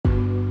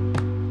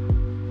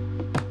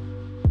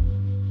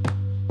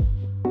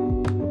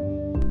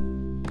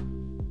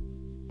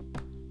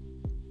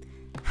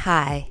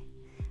Hi,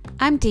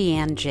 I'm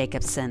Deanne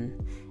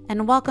Jacobson,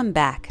 and welcome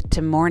back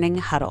to Morning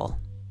Huddle,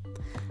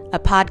 a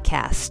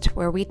podcast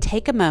where we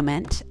take a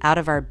moment out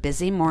of our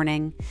busy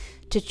morning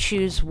to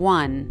choose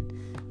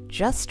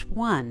just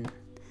one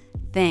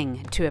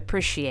thing to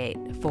appreciate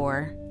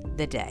for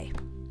the day.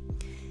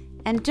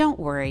 And don't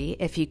worry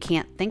if you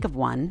can't think of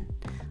one.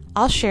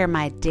 I'll share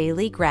my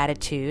daily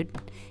gratitude,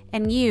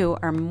 and you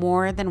are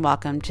more than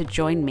welcome to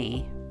join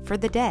me for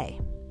the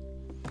day.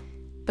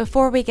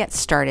 Before we get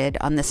started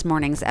on this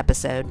morning's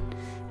episode,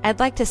 I'd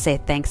like to say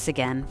thanks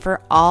again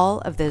for all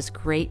of those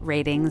great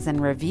ratings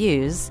and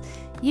reviews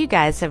you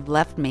guys have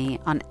left me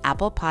on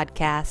Apple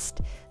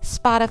Podcast,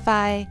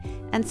 Spotify,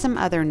 and some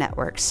other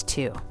networks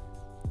too.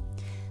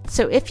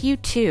 So if you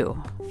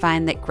too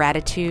find that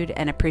gratitude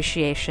and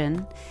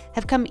appreciation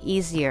have come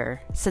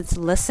easier since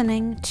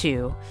listening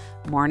to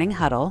Morning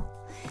Huddle,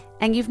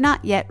 and you've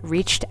not yet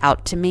reached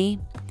out to me,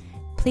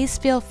 please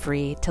feel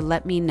free to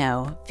let me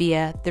know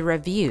via the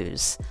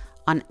reviews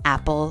on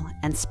Apple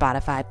and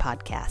Spotify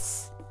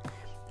podcasts.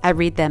 I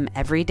read them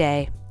every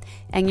day,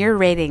 and your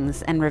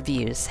ratings and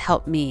reviews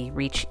help me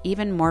reach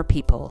even more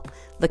people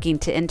looking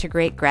to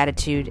integrate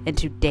gratitude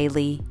into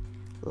daily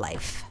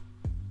life.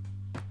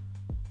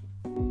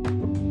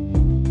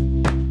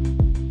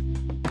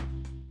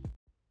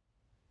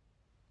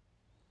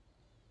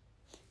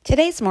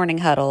 Today's Morning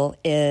Huddle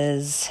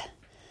is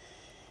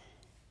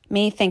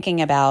me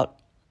thinking about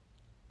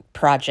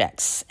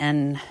projects,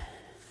 and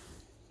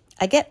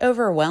I get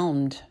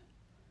overwhelmed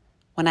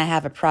when I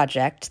have a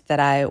project that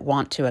I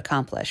want to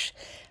accomplish.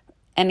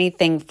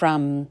 Anything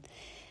from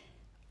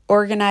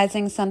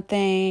organizing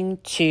something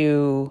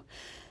to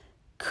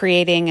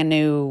creating a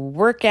new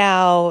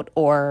workout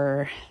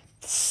or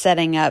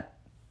setting up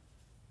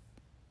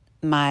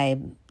my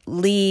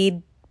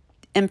lead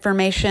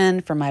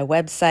information for my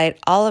website,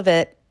 all of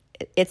it,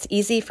 it's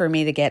easy for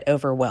me to get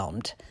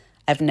overwhelmed,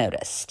 I've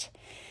noticed.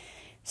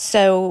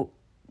 So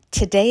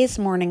today's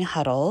Morning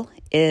Huddle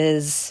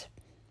is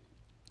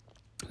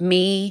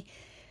me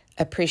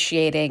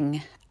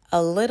appreciating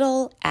a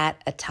little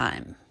at a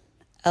time.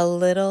 A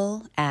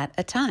little at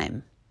a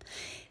time.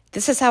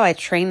 This is how I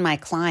train my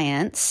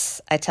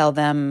clients. I tell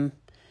them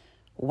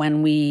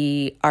when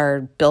we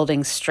are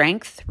building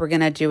strength, we're going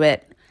to do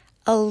it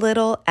a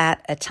little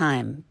at a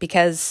time.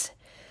 Because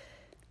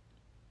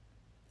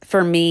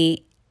for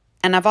me,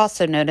 and I've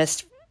also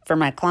noticed for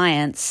my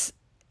clients,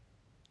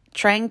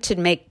 trying to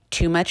make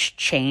too much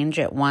change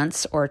at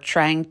once or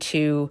trying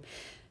to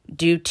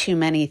do too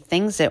many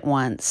things at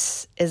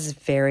once is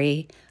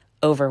very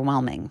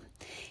overwhelming.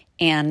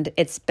 And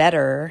it's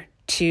better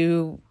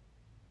to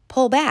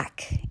pull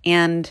back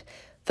and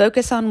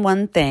focus on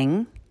one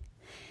thing,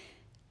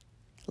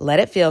 let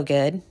it feel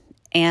good,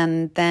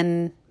 and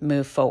then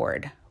move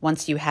forward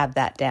once you have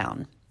that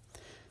down.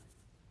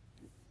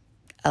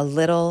 A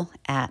little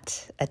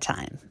at a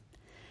time.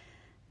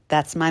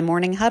 That's my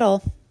Morning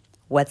Huddle.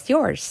 What's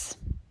yours?